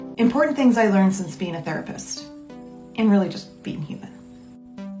Important things I learned since being a therapist, and really just being human.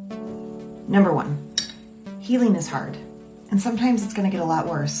 Number one, healing is hard, and sometimes it's going to get a lot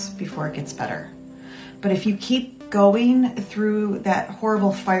worse before it gets better. But if you keep going through that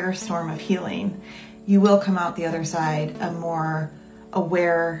horrible firestorm of healing, you will come out the other side a more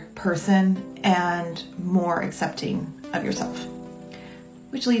aware person and more accepting of yourself.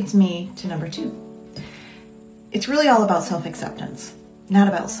 Which leads me to number two. It's really all about self-acceptance, not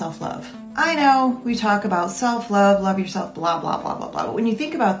about self-love. I know we talk about self-love, love yourself, blah, blah, blah, blah, blah. But when you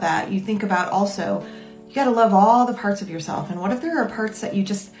think about that, you think about also, you got to love all the parts of yourself. And what if there are parts that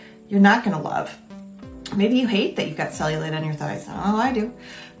you're not going to love? Maybe you hate that you've got cellulite on your thighs. Oh, I do.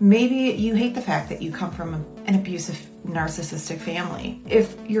 Maybe you hate the fact that you come from an abusive, narcissistic family.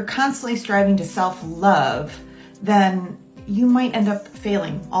 If you're constantly striving to self-love, then you might end up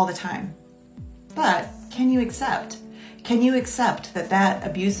failing all the time. But can you accept? Can you accept that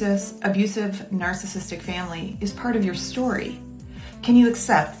abusive, narcissistic family is part of your story? Can you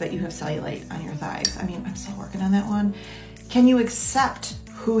accept that you have cellulite on your thighs? I mean, I'm still working on that one. Can you accept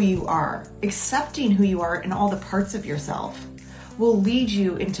who you are? Accepting who you are and all the parts of yourself will lead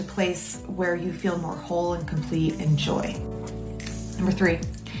you into a place where you feel more whole and complete and joy. Number three,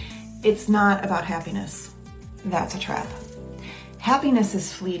 it's not about happiness. That's a trap. Happiness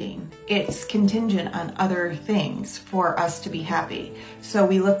is fleeting. It's contingent on other things for us to be happy. So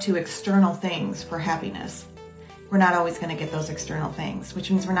we look to external things for happiness. We're not always going to get those external things,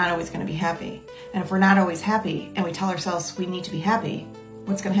 which means we're not always going to be happy. And if we're not always happy and we tell ourselves we need to be happy,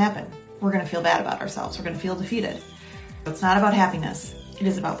 what's going to happen? We're going to feel bad about ourselves. We're going to feel defeated. It's not about happiness. It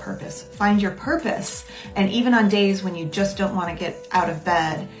is about purpose. Find your purpose. And even on days when you just don't want to get out of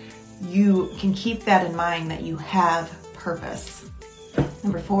bed, you can keep that in mind that you have purpose.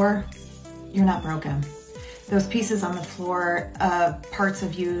 Number four, you're not broken. Those pieces on the floor, parts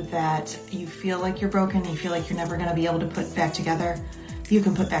of you that you feel like you're broken, you feel like you're never going to be able to put back together, you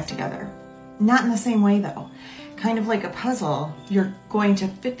can put back together. Not in the same way though. Kind of like a puzzle, you're going to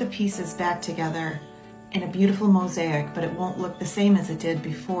fit the pieces back together in a beautiful mosaic, but it won't look the same as it did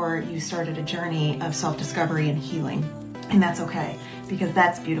before you started a journey of self-discovery and healing. And that's okay, because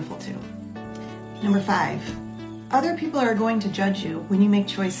that's beautiful too. Number five, other people are going to judge you when you make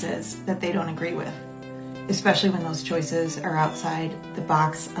choices that they don't agree with, especially when those choices are outside the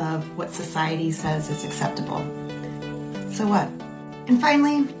box of what society says is acceptable. So what? And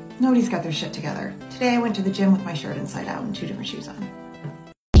finally, nobody's got their shit together. Today I went to the gym with my shirt inside out and two different shoes on.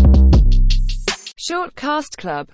 Short Cast Club